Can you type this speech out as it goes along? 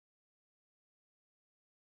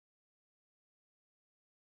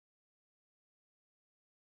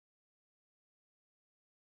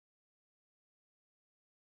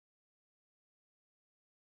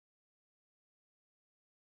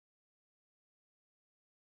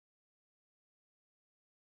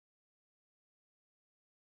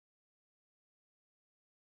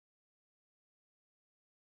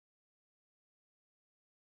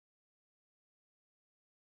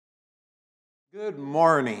Good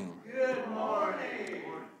morning. Good morning.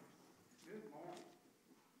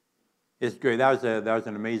 It's great. That was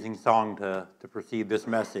an amazing song to precede this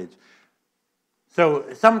message. So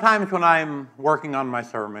sometimes when I'm working on my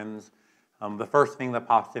sermons, the first thing that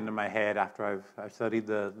pops into my head after I've studied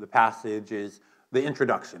the passage is the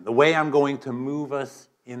introduction, the way I'm going to move us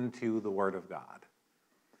into the Word of God.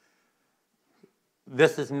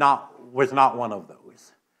 This was not one of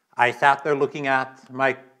those. I sat there looking at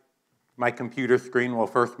my computer screen, well,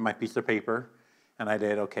 first my piece of paper, and I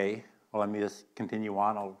did, okay, well, let me just continue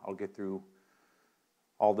on. I'll get through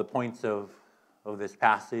all the points of this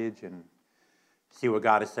passage and see what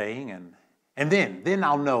God is saying, and then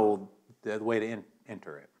I'll know the way to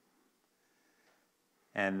enter it.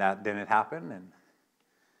 And that didn't happen, and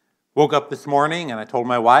woke up this morning, and I told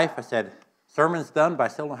my wife, I said, sermon's done, but I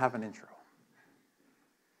still don't have an intro.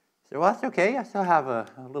 She said, well, that's okay. I still have a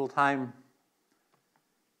little time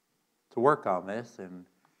to work on this, and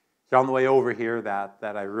it's on the way over here that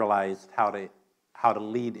I realized how to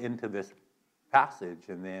lead into this passage,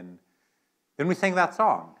 and then we sang that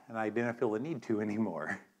song, and I didn't feel the need to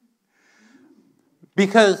anymore.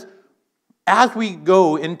 Because as we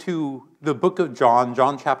go into the book of John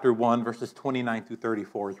chapter 1, verses 29 through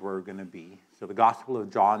 34 is where we're going to be. So the Gospel of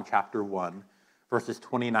John chapter 1, verses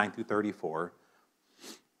 29 through 34.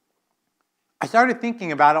 I started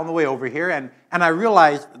thinking about it on the way over here, and I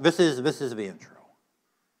realized this is the intro.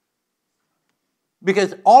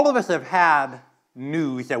 Because all of us have had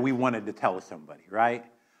news that we wanted to tell somebody, right?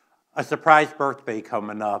 A surprise birthday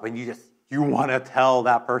coming up, and you want to tell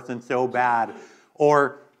that person so bad.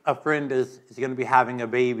 Or a friend is going to be having a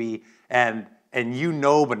baby, and you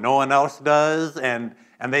know, but no one else does, and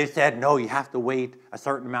they said, no, you have to wait a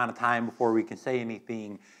certain amount of time before we can say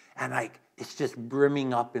anything. And it's just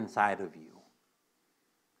brimming up inside of you.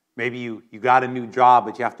 Maybe you got a new job,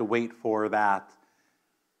 but you have to wait for that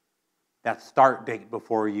start date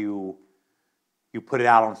before you put it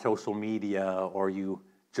out on social media, or you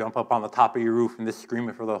jump up on the top of your roof and just scream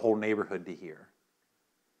it for the whole neighborhood to hear.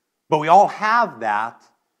 But we all have that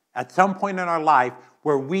at some point in our life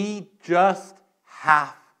where we just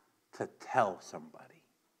have to tell somebody.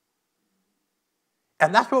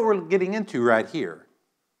 And that's what we're getting into right here.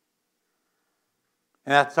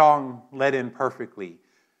 And that song led in perfectly.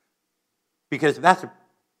 Because that's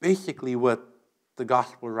basically what the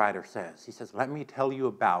gospel writer says. He says, let me tell you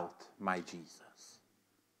about my Jesus.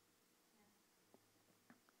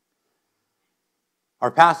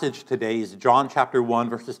 Our passage today is John chapter 1,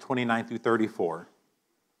 verses 29 through 34.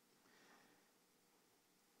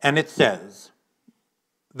 And it says,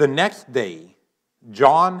 the next day,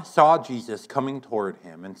 John saw Jesus coming toward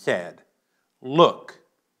him and said, look,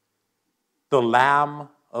 the Lamb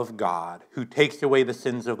of God who takes away the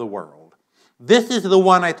sins of the world. This is the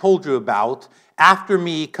one I told you about. After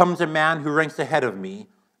me comes a man who ranks ahead of me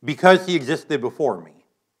because he existed before me.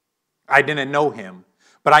 I didn't know him,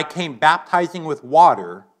 but I came baptizing with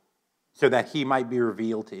water so that he might be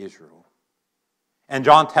revealed to Israel. And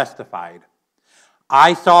John testified,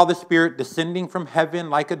 I saw the Spirit descending from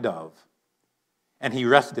heaven like a dove, and he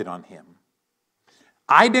rested on him.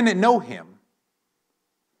 I didn't know him,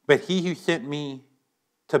 but he who sent me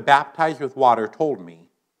to baptize with water told me,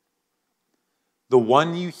 the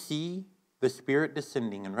one you see the Spirit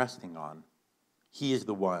descending and resting on, he is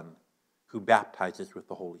the one who baptizes with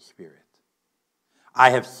the Holy Spirit. I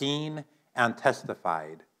have seen and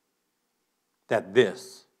testified that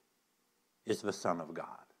this is the Son of God.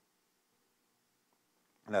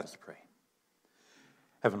 Let us pray.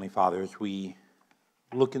 Heavenly Father, as we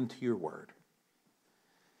look into your word,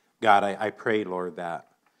 God, I pray, Lord, that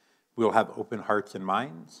we'll have open hearts and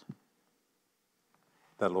minds,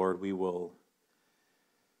 that, Lord, we will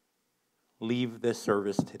leave this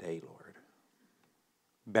service today, Lord,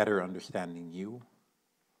 better understanding you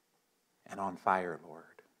and on fire,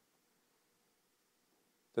 Lord,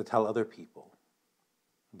 to tell other people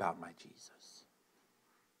about my Jesus.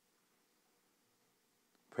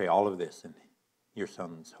 Pray all of this in your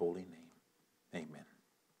Son's holy name. Amen.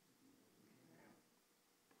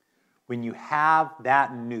 When you have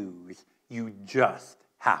that news, you just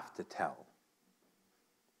have to tell.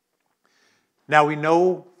 Now, we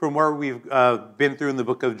know from where we've been through in the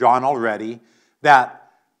book of John already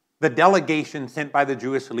that the delegation sent by the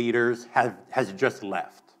Jewish leaders has just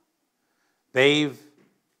left. They've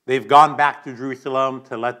gone back to Jerusalem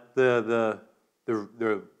to let the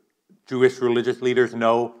Jewish religious leaders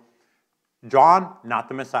know John, not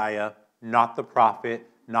the Messiah, not the prophet,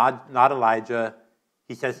 not Elijah.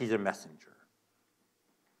 He says he's a messenger.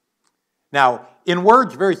 Now, in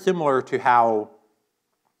words very similar to how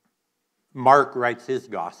Mark writes his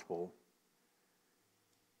gospel,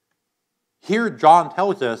 here John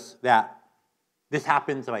tells us that this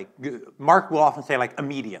happens like, Mark will often say like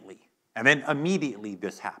immediately. And then immediately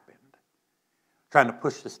this happened. Trying to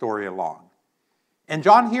push the story along. And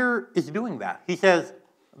John here is doing that. He says,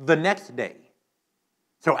 the next day.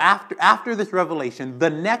 So after this revelation, the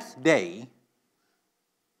next day,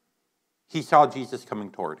 he saw Jesus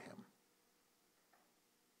coming toward him.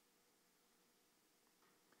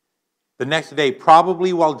 The next day,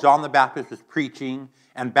 probably while John the Baptist was preaching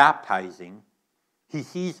and baptizing, he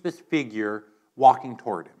sees this figure walking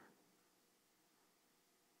toward him.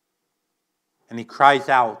 And he cries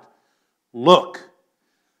out, "Look,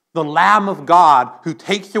 the Lamb of God who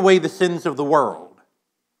takes away the sins of the world."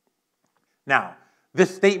 Now,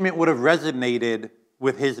 this statement would have resonated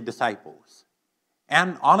with his disciples,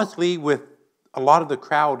 and honestly with a lot of the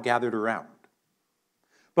crowd gathered around.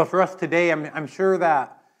 But for us today, I'm sure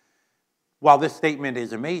that while this statement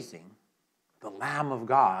is amazing, the Lamb of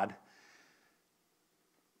God,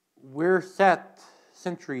 we're set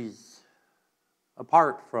centuries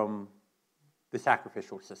apart from the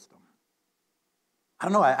sacrificial system. I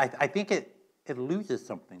don't know, I think it loses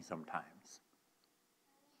something sometimes.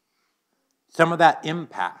 Some of that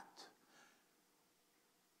impact.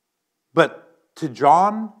 But to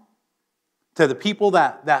John, to the people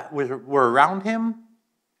that were around him,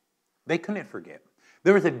 they couldn't forget.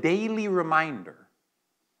 There was a daily reminder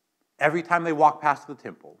every time they walked past the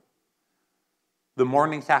temple, the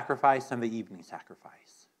morning sacrifice and the evening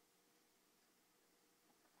sacrifice,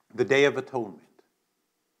 the Day of Atonement,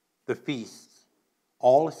 the feasts,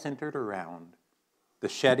 all centered around the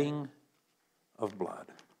shedding of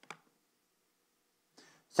blood.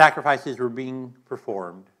 Sacrifices were being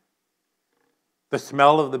performed. The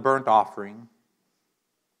smell of the burnt offering.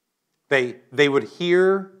 They would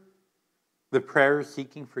hear the prayers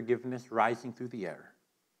seeking forgiveness rising through the air.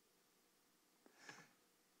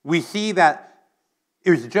 We see that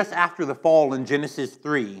it was just after the fall in Genesis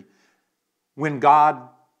 3 when God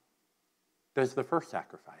does the first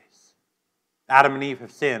sacrifice. Adam and Eve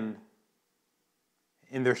have sinned.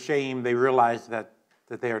 In their shame, they realize that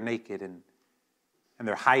they are naked and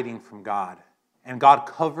they're hiding from God. And God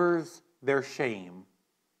covers their shame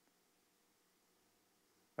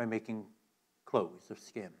by making clothes of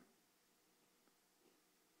skin.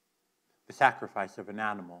 The sacrifice of an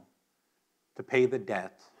animal to pay the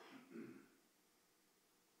debt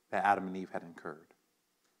that Adam and Eve had incurred.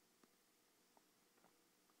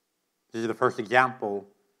 This is the first example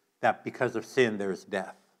that because of sin there is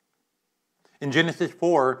death. In Genesis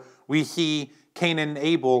 4, we see Cain and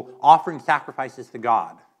Abel offering sacrifices to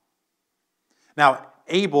God. Now,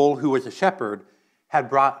 Abel, who was a shepherd, had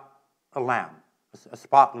brought a lamb, a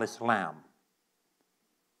spotless lamb,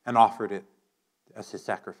 and offered it as his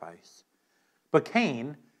sacrifice. But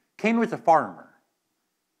Cain was a farmer.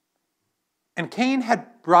 And Cain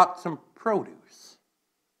had brought some produce.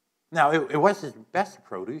 Now, it was his best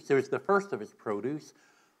produce. It was the first of his produce.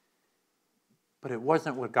 But it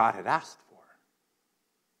wasn't what God had asked for.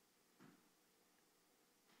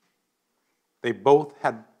 They both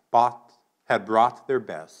had brought their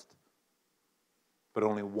best, but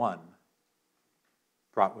only one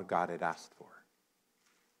brought what God had asked for.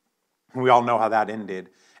 And we all know how that ended,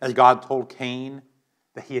 as God told Cain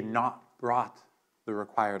that he had not brought the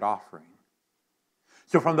required offering.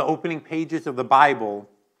 So from the opening pages of the Bible,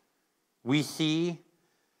 we see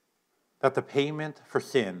that the payment for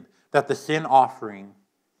sin, that the sin offering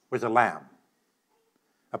was a lamb,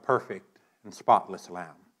 a perfect and spotless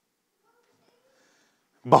lamb.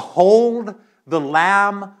 Behold the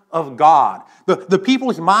Lamb of God. The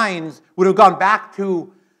people's minds would have gone back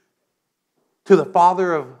to the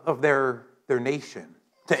father of their nation,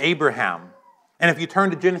 to Abraham. And if you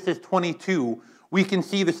turn to Genesis 22, we can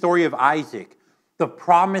see the story of Isaac, the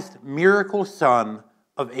promised miracle son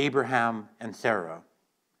of Abraham and Sarah.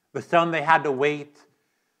 The son they had to wait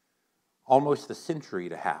almost a century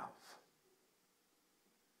to have.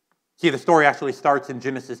 See, the story actually starts in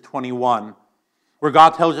Genesis 21, where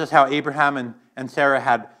God tells us how Abraham and Sarah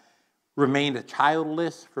had remained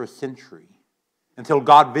childless for a century until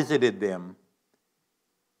God visited them.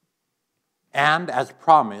 And as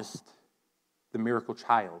promised, the miracle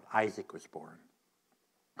child, Isaac, was born.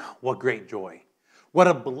 What great joy. What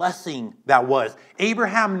a blessing that was.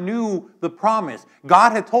 Abraham knew the promise.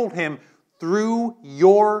 God had told him, through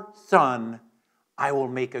your son, I will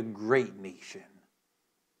make a great nation.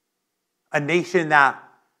 A nation that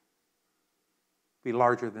be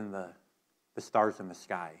larger than the stars in the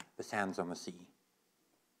sky, the sands on the sea.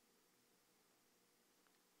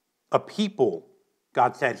 A people,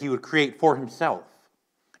 God said, he would create for himself.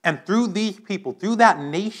 And through these people, through that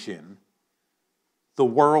nation, the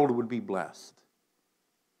world would be blessed.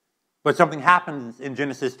 But something happens in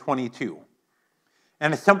Genesis 22.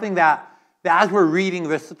 And it's something that as we're reading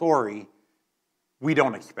this story, we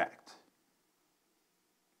don't expect.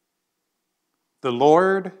 The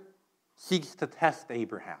Lord seeks to test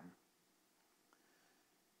Abraham.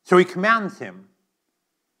 So he commands him,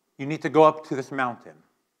 you need to go up to this mountain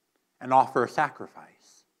and offer a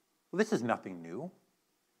sacrifice. Well, this is nothing new.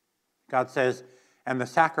 God says, and the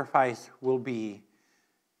sacrifice will be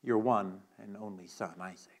your one and only son,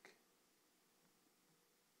 Isaac.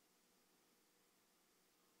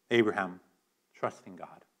 Abraham, trusting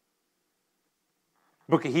God.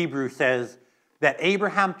 The book of Hebrews says that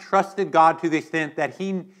Abraham trusted God to the extent that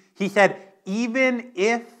he said, even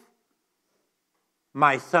if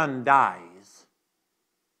my son dies,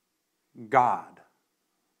 God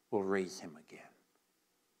will raise him again.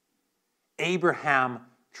 Abraham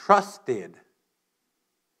trusted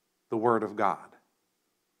the word of God.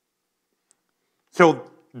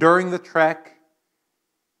 So during the trek,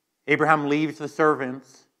 Abraham leaves the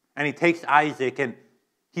servants and he takes Isaac and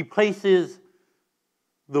he places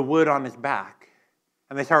the wood on his back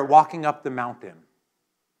and they start walking up the mountain.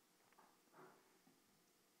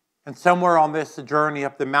 And somewhere on this journey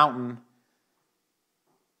up the mountain,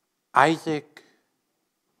 Isaac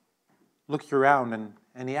looks around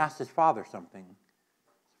and he asks his father something.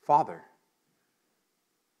 Father,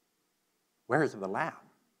 where is the lamb?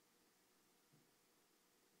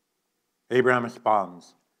 Abraham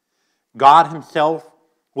responds, God himself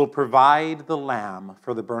will provide the lamb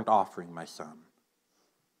for the burnt offering, my son.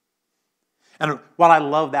 And while I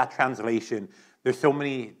love that translation, there's so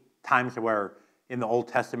many times where in the Old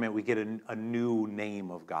Testament we get a new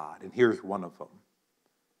name of God. And here's one of them.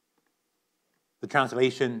 The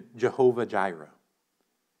translation, Jehovah Jireh.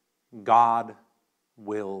 God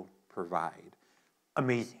will provide.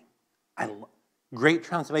 Amazing. Great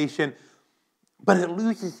translation, but it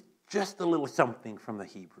loses just a little something from the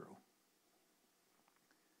Hebrew.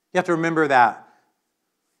 You have to remember that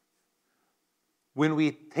when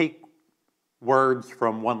we take words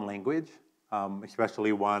from one language,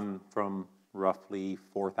 especially one from roughly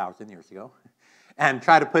 4,000 years ago, and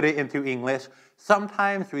try to put it into English,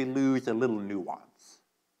 sometimes we lose a little nuance.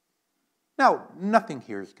 Now, nothing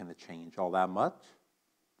here is going to change all that much.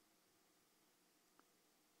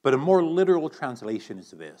 But a more literal translation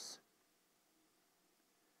is this.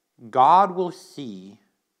 God will see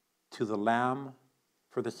to the lamb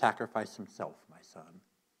for the sacrifice himself, my son.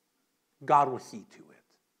 God will see to it.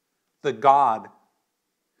 The God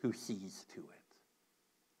who sees to it.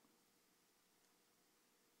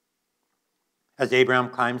 As Abraham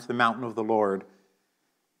climbs the mountain of the Lord,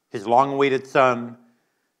 his long-awaited son,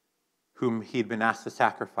 whom he had been asked to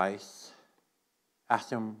sacrifice, asked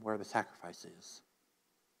him where the sacrifice is.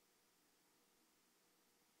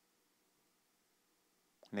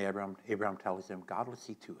 And Abraham tells him, God will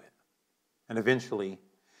see to it. And eventually,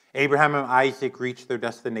 Abraham and Isaac reach their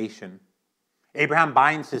destination. Abraham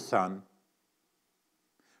binds his son,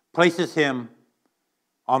 places him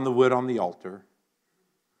on the wood on the altar,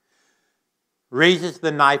 raises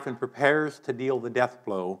the knife and prepares to deal the death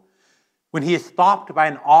blow when he is stopped by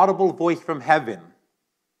an audible voice from heaven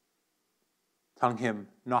telling him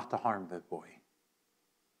not to harm the boy.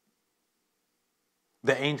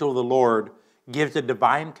 The angel of the Lord gives a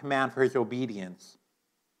divine command for his obedience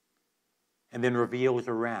and then reveals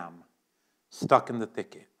a ram stuck in the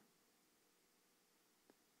thicket.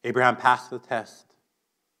 Abraham passed the test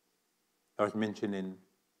that was mentioned in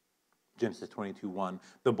Genesis 22:1.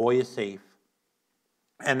 The boy is safe.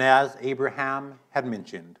 And as Abraham had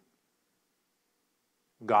mentioned,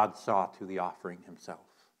 God saw to the offering himself.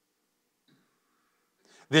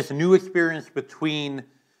 This new experience between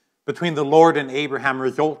the Lord and Abraham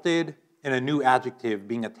resulted in a new adjective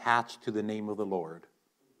being attached to the name of the Lord.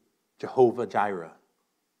 Jehovah Jireh,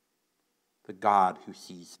 the God who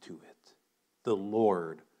sees to it. The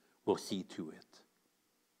Lord will see to it.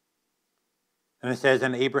 And it says,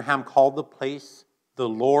 and Abraham called the place, the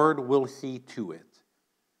Lord will see to it,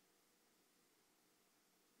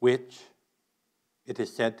 which it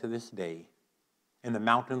is said to this day, in the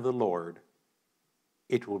mountain of the Lord,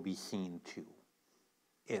 it will be seen to.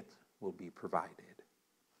 It will be provided.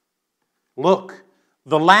 Look,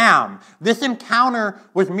 the lamb. This encounter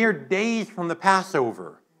was mere days from the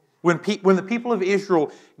Passover, when the people of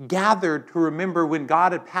Israel gathered to remember when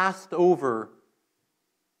God had passed over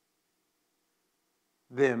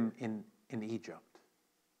them in Egypt.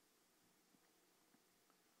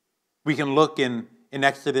 We can look in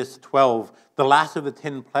Exodus 12, the last of the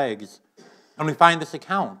 10 plagues, and we find this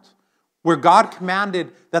account where God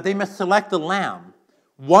commanded that they must select a lamb,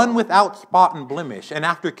 one without spot and blemish. And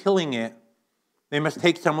after killing it, they must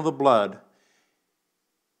take some of the blood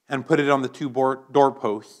and put it on the two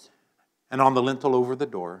doorposts and on the lintel over the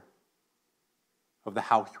door of the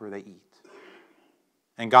house where they eat.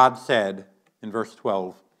 And God said in verse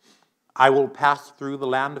 12, I will pass through the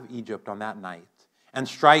land of Egypt on that night and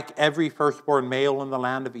strike every firstborn male in the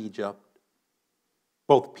land of Egypt,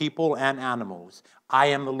 both people and animals. I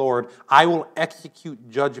am the Lord. I will execute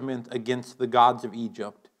judgment against the gods of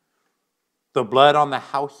Egypt. The blood on the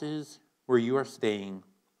houses where you are staying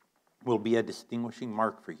will be a distinguishing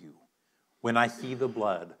mark for you. When I see the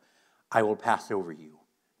blood, I will pass over you.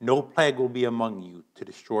 No plague will be among you to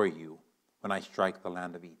destroy you when I strike the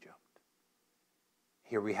land of Egypt.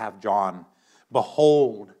 Here we have John.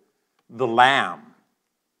 Behold the Lamb.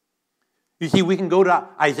 You see, we can go to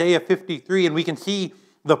Isaiah 53 and we can see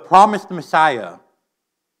the promised Messiah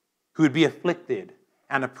who would be afflicted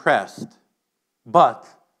and oppressed, but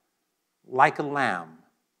like a lamb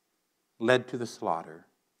led to the slaughter,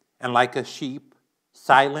 and like a sheep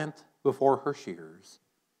silent before her shearers,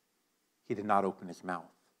 he did not open his mouth.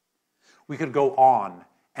 We could go on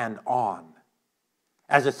and on,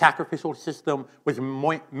 as a sacrificial system was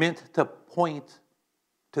meant to point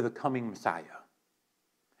to the coming Messiah.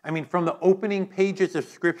 I mean, from the opening pages of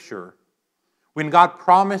Scripture, when God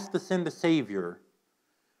promised to send a Savior,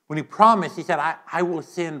 when he promised, he said, I will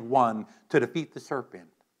send one to defeat the serpent,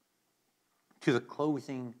 to the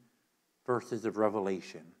closing verses of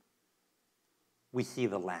Revelation, we see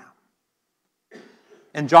the Lamb.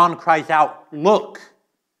 And John cries out, look,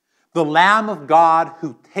 the Lamb of God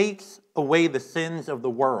who takes away the sins of the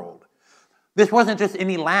world. This wasn't just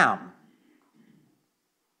any lamb.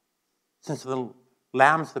 Since the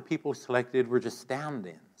lambs the people selected were just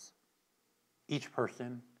stand-ins. Each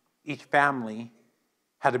person, each family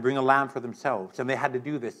had to bring a lamb for themselves, and they had to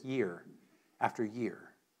do this year after year.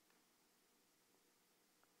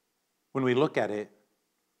 When we look at it,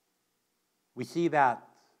 we see that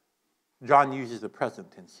John uses the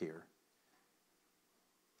present tense here.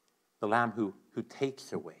 The Lamb who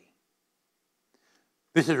takes away.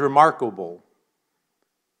 This is remarkable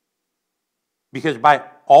because by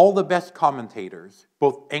all the best commentators,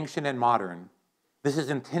 both ancient and modern, this is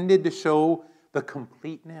intended to show the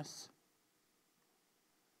completeness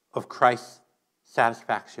of Christ's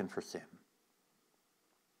satisfaction for sin.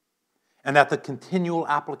 And that the continual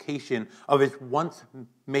application of his once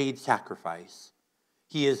made sacrifice,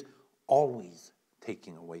 he is always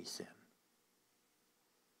taking away sin.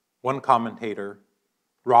 One commentator,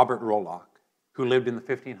 Robert Rolock, who lived in the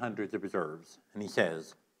 1500s, observes, and he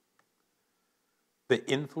says, the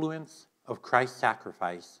influence of Christ's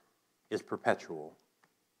sacrifice is perpetual,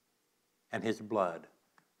 and his blood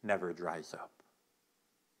never dries up.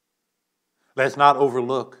 Let us not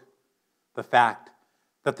overlook the fact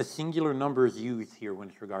that the singular number is used here when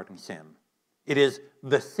it's regarding sin. It is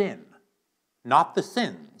the sin, not the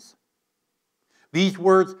sins. These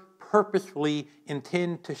words purposefully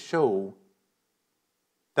intend to show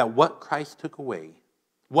that what Christ took away,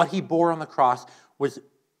 what he bore on the cross, was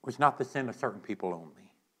not the sin of certain people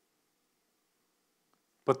only,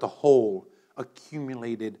 but the whole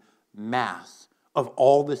accumulated mass of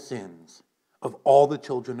all the sins of all the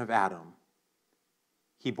children of Adam.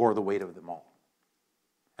 He bore the weight of them all.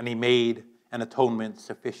 And he made an atonement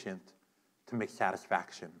sufficient to make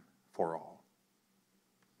satisfaction for all.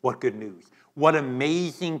 What good news. What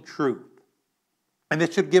amazing truth. And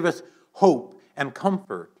this should give us hope and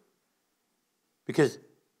comfort, because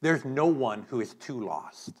there's no one who is too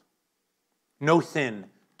lost. No sin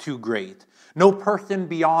too great. No person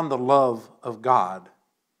beyond the love of God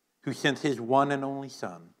who sent his one and only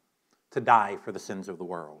Son to die for the sins of the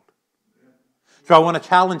world. So I want to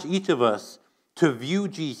challenge each of us to view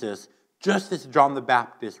Jesus just as John the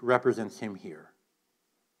Baptist represents him here.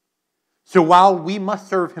 So while we must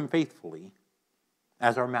serve him faithfully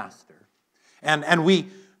as our master, and we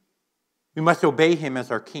must obey him as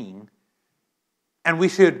our king, and we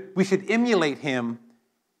should emulate him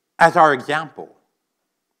as our example,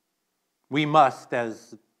 we must,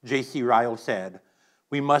 as J.C. Ryle said,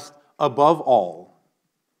 we must above all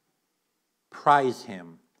prize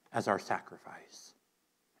him as our sacrifice,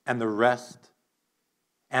 and rest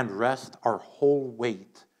our whole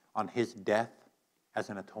weight on his death as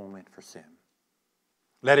an atonement for sin.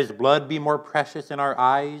 Let his blood be more precious in our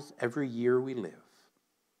eyes every year we live.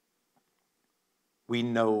 We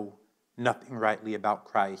know nothing rightly about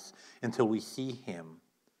Christ until we see him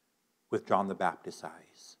with John the Baptist's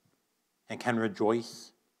eyes and can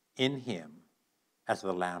rejoice in him as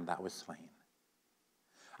the Lamb that was slain.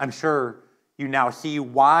 I'm sure you now see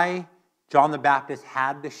why John the Baptist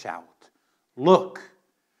had to shout, "Look,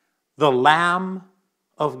 the Lamb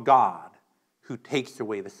of God who takes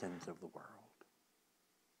away the sins of the world.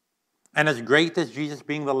 And as great as Jesus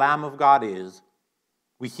being the Lamb of God is,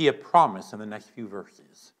 we see a promise in the next few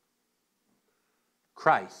verses.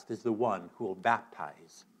 Christ is the one who will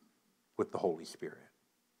baptize with the Holy Spirit.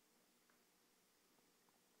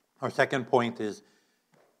 Our second point is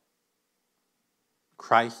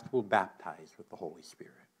Christ will baptize with the Holy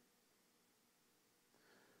Spirit.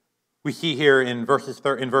 We see here in verse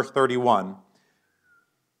 31,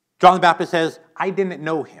 John the Baptist says, I didn't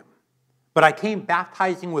know him, but I came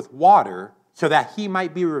baptizing with water so that he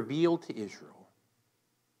might be revealed to Israel.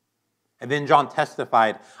 And then John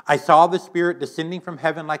testified, I saw the Spirit descending from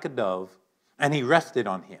heaven like a dove, and he rested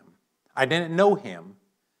on him. I didn't know him,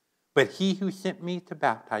 but he who sent me to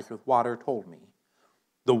baptize with water told me,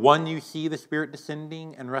 the one you see the Spirit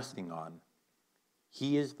descending and resting on,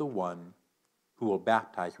 he is the one who will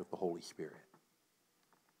baptize with the Holy Spirit.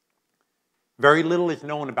 Very little is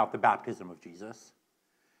known about the baptism of Jesus.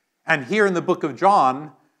 And here in the book of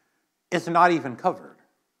John, it's not even covered.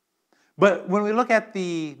 But when we look at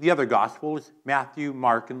the other Gospels, Matthew,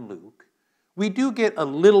 Mark, and Luke, we do get a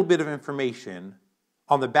little bit of information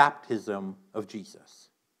on the baptism of Jesus.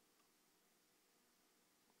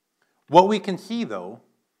 What we can see, though,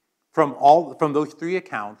 from those three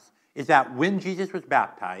accounts, is that when Jesus was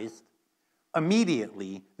baptized,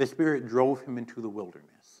 immediately the Spirit drove him into the wilderness.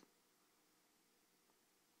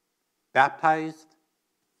 Baptized,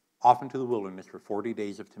 off into the wilderness for 40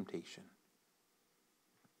 days of temptation.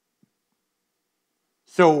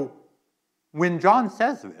 So, when John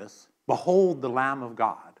says this, behold the Lamb of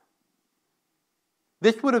God,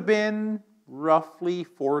 this would have been roughly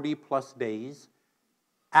 40 plus days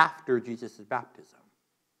after Jesus' baptism.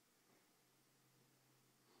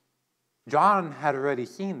 John had already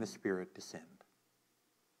seen the Spirit descend.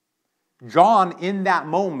 John, in that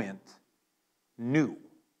moment, knew.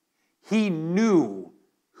 He knew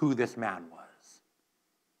who this man was.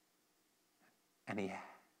 And he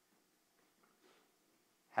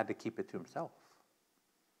had to keep it to himself.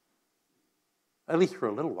 At least for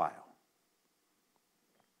a little while.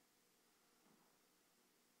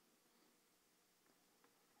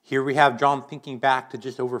 Here we have John thinking back to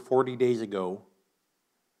just over 40 days ago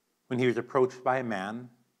when he was approached by a man,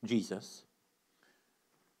 Jesus,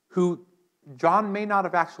 who John may not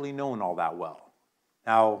have actually known all that well.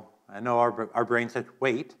 Now, I know our brain says,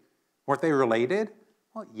 wait, weren't they related?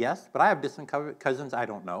 Well, yes, but I have distant cousins I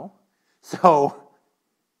don't know. So,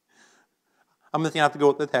 I'm just going to have to go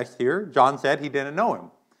with the text here. John said he didn't know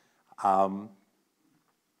him. I'm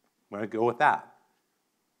going to go with that.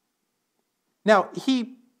 Now,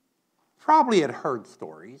 he probably had heard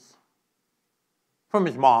stories from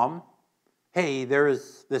his mom. Hey, there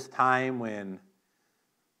was this time when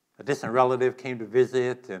a distant relative came to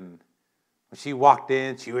visit, and when she walked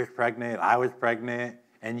in, she was pregnant, I was pregnant,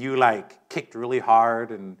 and you kicked really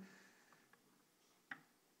hard, and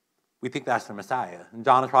we think that's the Messiah. And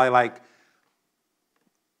John is probably like,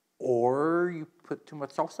 or you put too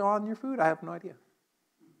much salsa on your food? I have no idea.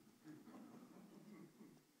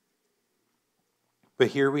 But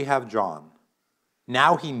here we have John.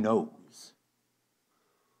 Now he knows.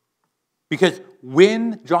 Because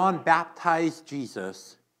when John baptized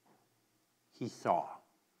Jesus, he saw.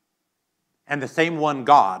 And the same one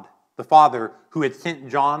God, the Father, who had sent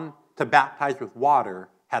John to baptize with water,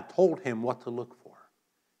 had told him what to look for.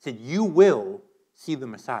 He said, you will see the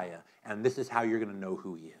Messiah, and this is how you're going to know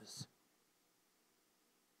who he is.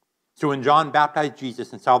 So when John baptized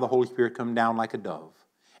Jesus and saw the Holy Spirit come down like a dove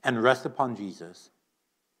and rest upon Jesus,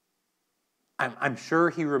 I'm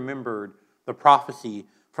sure he remembered the prophecy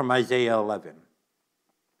from Isaiah 11,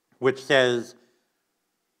 which says,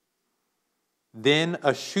 then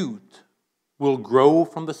a shoot will grow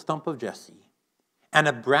from the stump of Jesse, and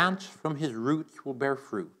a branch from his roots will bear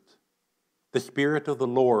fruit. The Spirit of the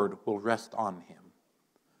Lord will rest on him,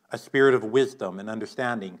 a spirit of wisdom and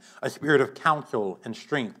understanding, a spirit of counsel and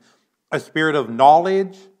strength, a spirit of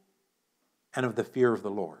knowledge and of the fear of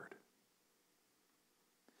the Lord.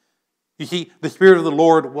 You see, the Spirit of the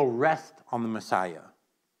Lord will rest on the Messiah.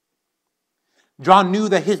 John knew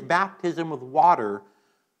that his baptism with water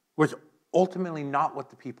was ultimately not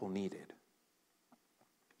what the people needed.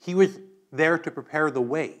 He was there to prepare the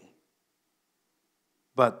way.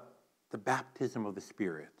 But the baptism of the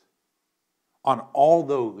Spirit on all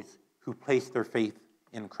those who place their faith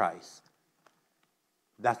in Christ,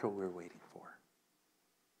 that's what we're waiting for.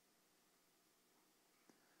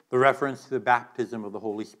 The reference to the baptism of the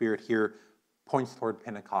Holy Spirit here points toward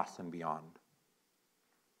Pentecost and beyond.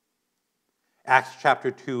 Acts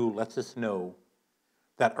chapter 2 lets us know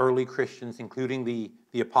that early Christians, including the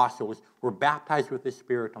apostles, were baptized with the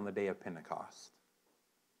Spirit on the day of Pentecost.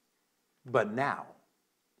 But now,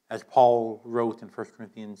 as Paul wrote in 1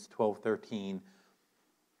 Corinthians 12:13,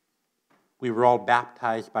 we were all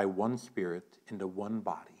baptized by one Spirit into one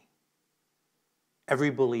body.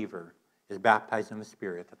 Every believer is baptized in the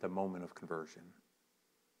Spirit at the moment of conversion.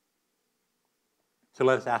 So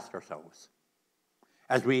let us ask ourselves,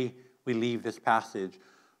 as we leave this passage,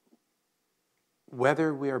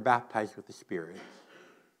 whether we are baptized with the Spirit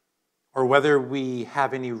or whether we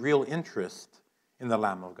have any real interest in the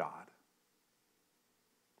Lamb of God.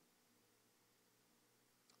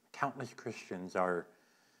 Countless Christians are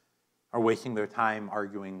wasting their time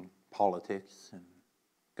arguing politics and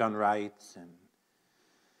gun rights and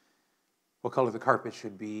what color the carpet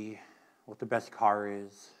should be, what the best car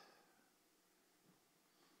is.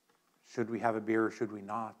 Should we have a beer or should we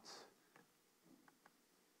not?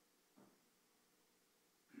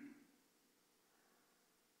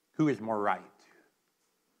 Who is more right?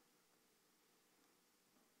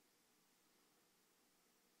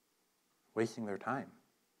 Wasting their time.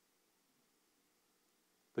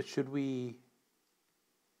 But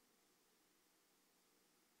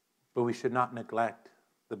we should not neglect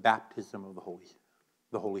the baptism of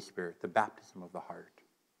the Holy Spirit, the baptism of the heart.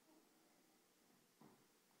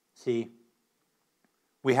 See,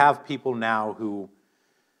 we have people now who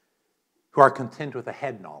are content with a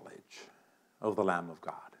head knowledge of the Lamb of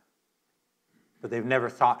God, but they've never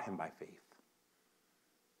sought him by faith.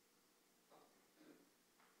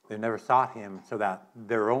 They've never sought him so that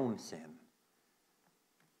their own sin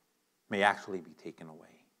may actually be taken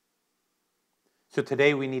away. So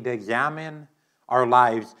today we need to examine our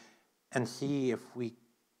lives and see if we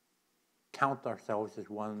count ourselves as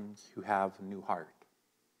ones who have a new heart.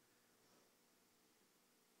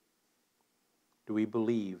 Do we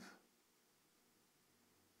believe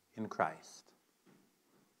in Christ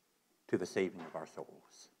to the saving of our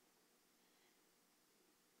souls?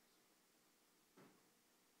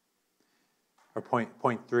 Our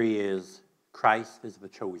point 3 is Christ is the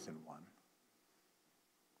chosen one.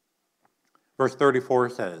 Verse 34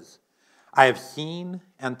 says, I have seen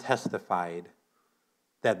and testified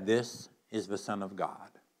that this is the Son of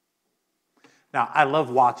God. Now, I love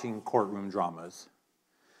watching courtroom dramas.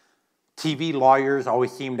 TV lawyers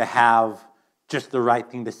always seem to have just the right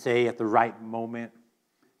thing to say at the right moment.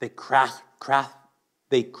 They craftily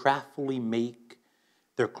make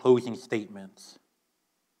their closing statements.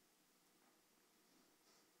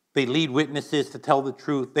 They lead witnesses to tell the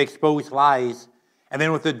truth. They expose lies. And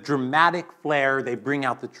then with a dramatic flair, they bring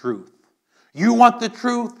out the truth. You want the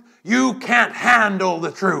truth? You can't handle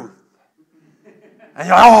the truth. And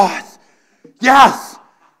you're like, oh, yes!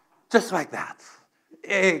 Just like that.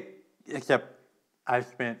 Except I've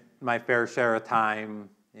spent my fair share of time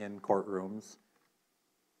in courtrooms.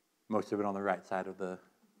 Most of it on the right side of the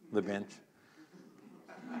bench.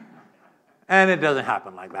 And it doesn't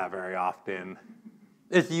happen like that very often.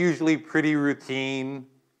 It's usually pretty routine,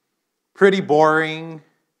 pretty boring.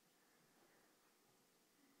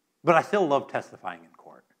 But I still love testifying in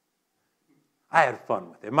court. I had fun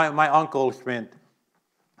with it. My uncle spent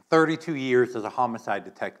 32 years as a homicide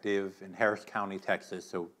detective in Harris County, Texas,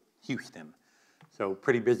 so Houston. So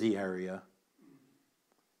pretty busy area.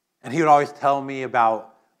 And he would always tell me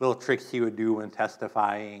about little tricks he would do when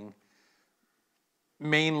testifying,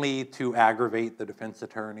 mainly to aggravate the defense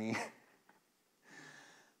attorney.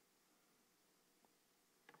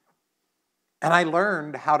 And I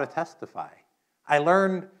learned how to testify. I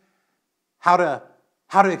learned how to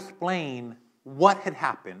explain what had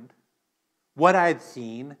happened, what I had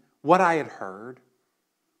seen, what I had heard,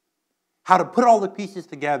 how to put all the pieces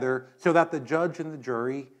together so that the judge and the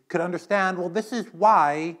jury could understand, well, this is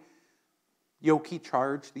why Yoki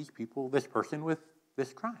charged this person with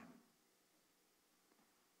this crime.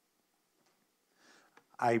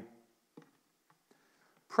 I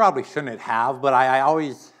probably shouldn't have, but I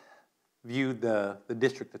always viewed the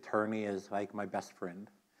district attorney as like my best friend,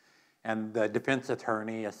 and the defense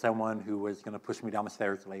attorney as someone who was going to push me down the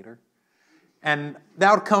stairs later. And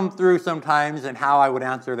that would come through sometimes in how I would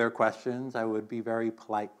answer their questions. I would be very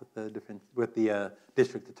polite with the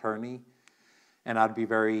district attorney, and I'd be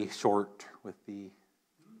very short with the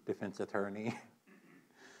defense attorney.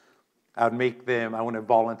 I wouldn't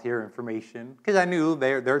volunteer information because I knew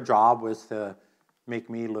their job was to make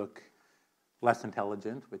me look less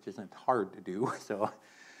intelligent, which isn't hard to do. So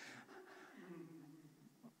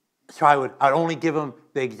I'd only give them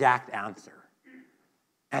the exact answer.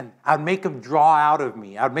 And I'd make them draw out of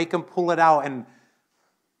me. I'd make them pull it out.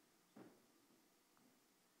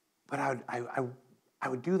 But I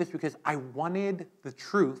would do this because I wanted the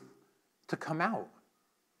truth to come out.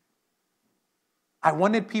 I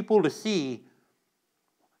wanted people to see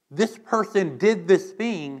this person did this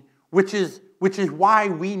thing, which is why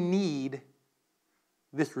we need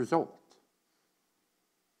this result.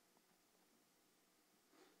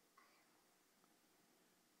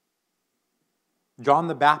 John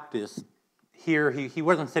the Baptist, here, he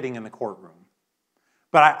wasn't sitting in the courtroom.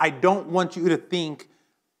 But I don't want you to think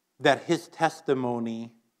that his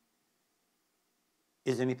testimony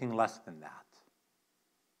is anything less than that.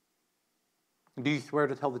 Do you swear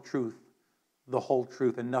to tell the truth, the whole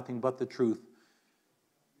truth, and nothing but the truth?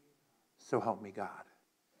 So help me God.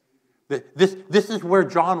 This is where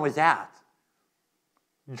John was at.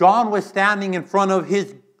 John was standing in front of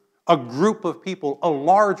a group of people, a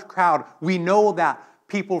large crowd. We know that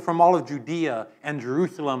people from all of Judea and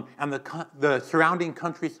Jerusalem and the surrounding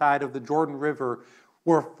countryside of the Jordan River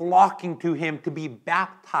were flocking to him to be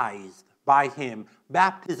baptized by him.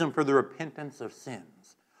 Baptism for the repentance of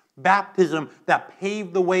sins. Baptism that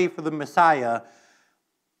paved the way for the Messiah.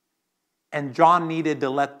 And John needed to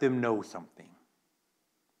let them know something.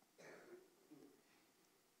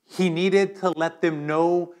 He needed to let them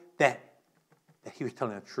know that he was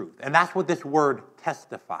telling the truth. And that's what this word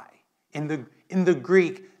testify. In the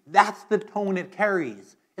Greek, that's the tone it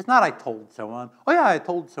carries. It's not I told someone, oh yeah, I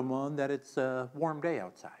told someone that it's a warm day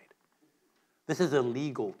outside. This is a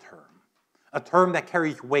legal term. A term that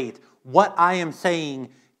carries weight. What I am saying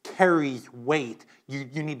carries weight.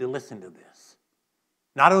 You need to listen to this.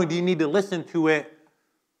 Not only do you need to listen to it,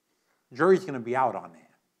 jury's going to be out on it.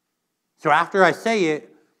 So after I say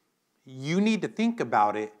it, you need to think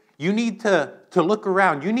about it. You need to look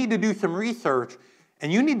around. You need to do some research.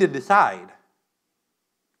 And you need to decide,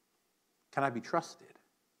 can I be trusted?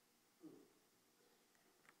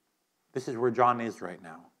 This is where John is right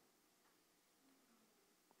now.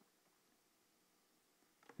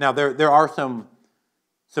 Now, there are some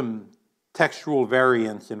textual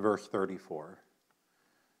variants in verse 34.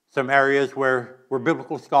 Some areas where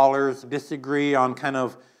biblical scholars disagree on kind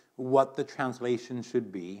of what the translation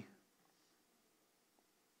should be.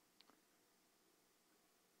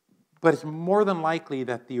 But it's more than likely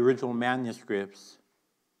that the original manuscripts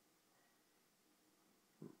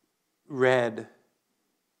read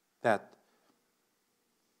that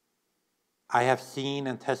I have seen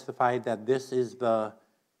and testified that this is the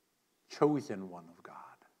chosen one of God.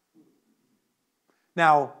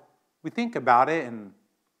 Now, we think about it, and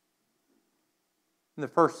in the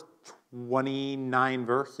first 29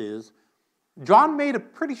 verses, John made a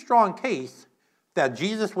pretty strong case that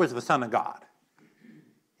Jesus was the Son of God.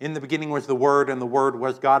 In the beginning was the Word, and the Word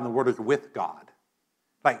was God, and the Word was with God.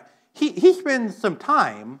 Like, he spends some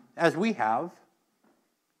time, as we have,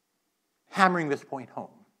 hammering this point home.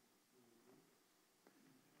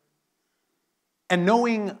 And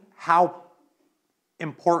knowing how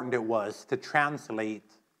important it was to translate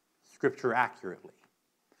Scripture accurately.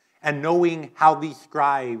 And knowing how these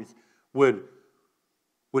scribes would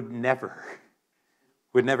never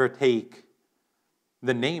take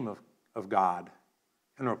the name of God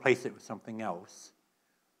and replace it with something else.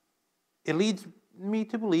 It leads me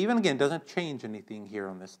to believe, and again, it doesn't change anything here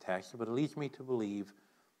on this text, but it leads me to believe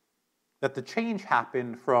that the change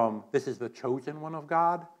happened from this is the chosen one of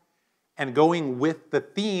God and going with the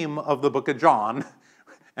theme of the book of John.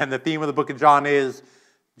 And the theme of the book of John is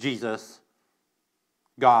Jesus,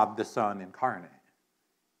 God the Son incarnate.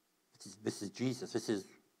 This is Jesus. This is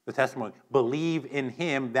the testimony. Believe in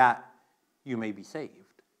him that you may be saved.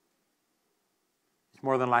 It's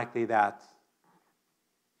more than likely that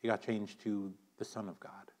he got changed to the Son of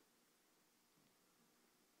God.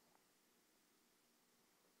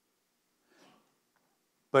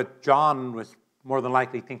 But John was more than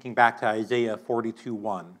likely thinking back to Isaiah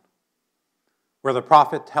 42:1, where the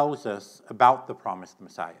prophet tells us about the promised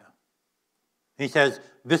Messiah. And he says,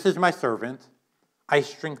 "This is my servant, I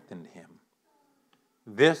strengthened him.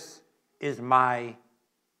 This is my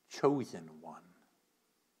chosen one.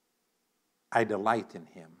 I delight in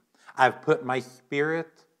him. I've put my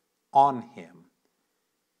spirit on him,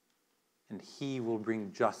 and he will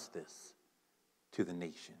bring justice to the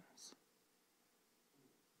nations."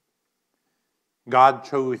 God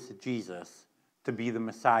chose Jesus to be the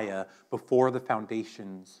Messiah before the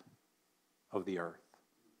foundations of the earth.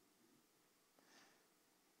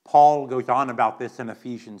 Paul goes on about this in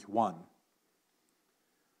Ephesians 1,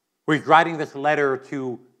 where he's writing this letter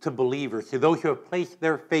to believers, to those who have placed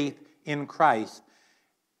their faith in Christ.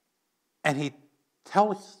 And he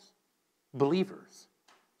tells believers,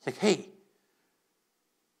 he's like, hey,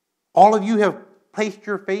 all of you have placed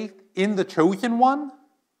your faith in the chosen one?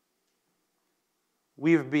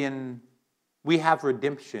 we have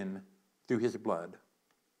redemption through his blood.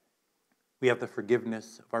 We have the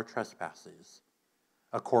forgiveness of our trespasses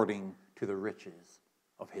according to the riches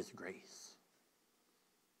of his grace.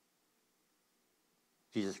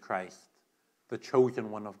 Jesus Christ, the chosen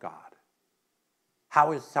one of God.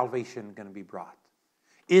 How is salvation going to be brought?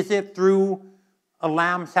 Is it through a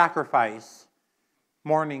lamb sacrifice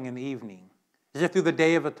morning and evening? Is it through the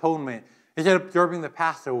Day of Atonement? Is it observing the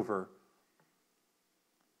Passover?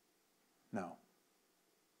 No.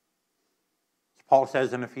 As Paul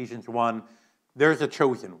says in Ephesians 1, there's a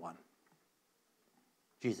chosen one,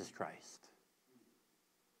 Jesus Christ.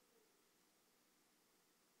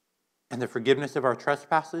 And the forgiveness of our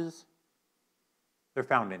trespasses, they're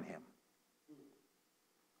found in him.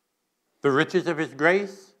 The riches of his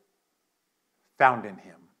grace, found in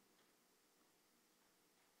him.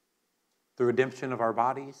 The redemption of our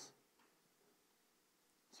bodies,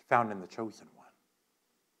 is found in the chosen one.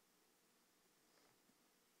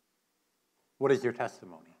 What is your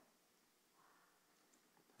testimony?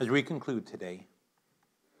 As we conclude today,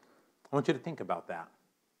 I want you to think about that.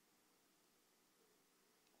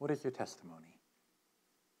 What is your testimony?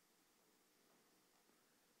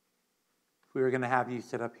 If we were going to have you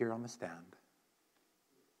sit up here on the stand,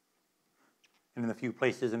 and in the few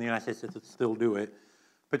places in the United States that still do it,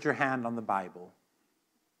 put your hand on the Bible.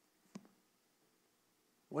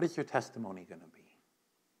 What is your testimony going to be?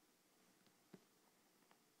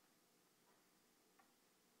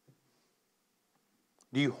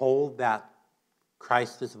 Do you hold that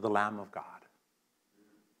Christ is the Lamb of God?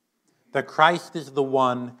 That Christ is the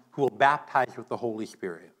one who will baptize with the Holy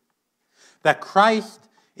Spirit? That Christ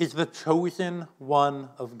is the chosen one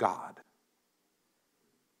of God?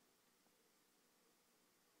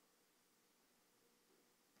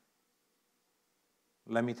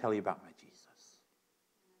 Let me tell you about my Jesus.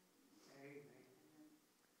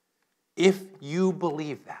 If you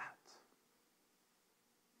believe that,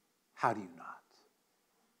 how do you not?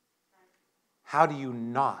 How do you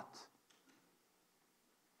not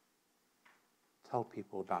tell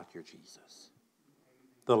people about your Jesus?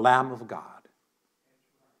 The Lamb of God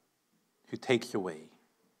who takes away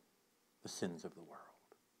the sins of the world.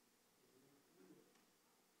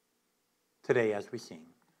 Today, as we sing,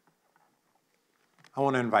 I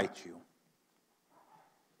want to invite you.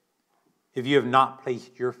 If you have not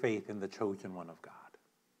placed your faith in the chosen one of God,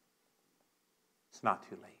 it's not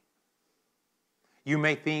too late. You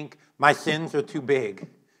may think, my sins are too big.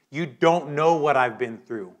 You don't know what I've been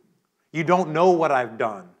through. You don't know what I've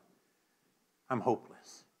done. I'm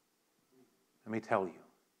hopeless. Let me tell you,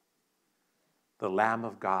 the Lamb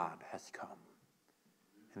of God has come,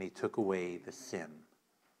 and he took away the sin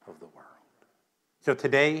of the world. So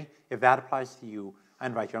today, if that applies to you, I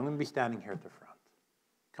invite you. I'm going to be standing here at the front.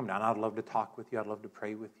 Come down. I'd love to talk with you. I'd love to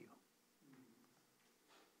pray with you.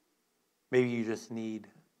 Maybe you just need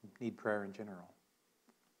prayer in general.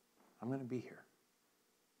 I'm going to be here.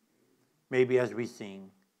 Maybe as we sing,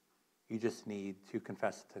 you just need to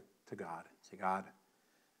confess to God. Say, God,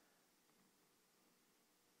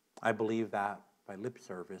 I believe that by lip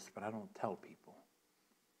service, but I don't tell people.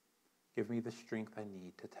 Give me the strength I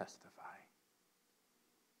need to testify,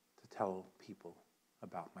 to tell people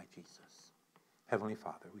about my Jesus. Heavenly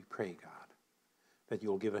Father, we pray, God, that you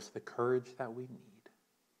will give us the courage that we need,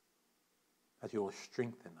 that you will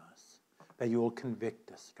strengthen us, that you will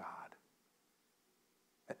convict us, God,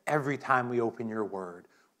 that every time we open your word,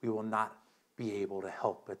 we will not be able to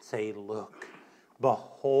help but say, look,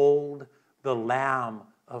 behold the Lamb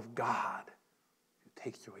of God who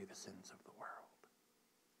takes away the sins of the world.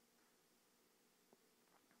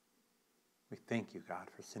 We thank you, God,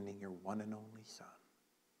 for sending your one and only Son,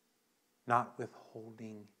 not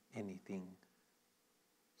withholding anything,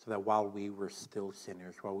 so that while we were still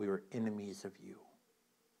sinners, while we were enemies of you,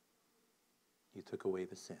 you took away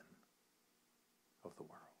the sin of the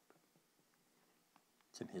world.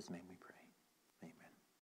 It's in his name we pray.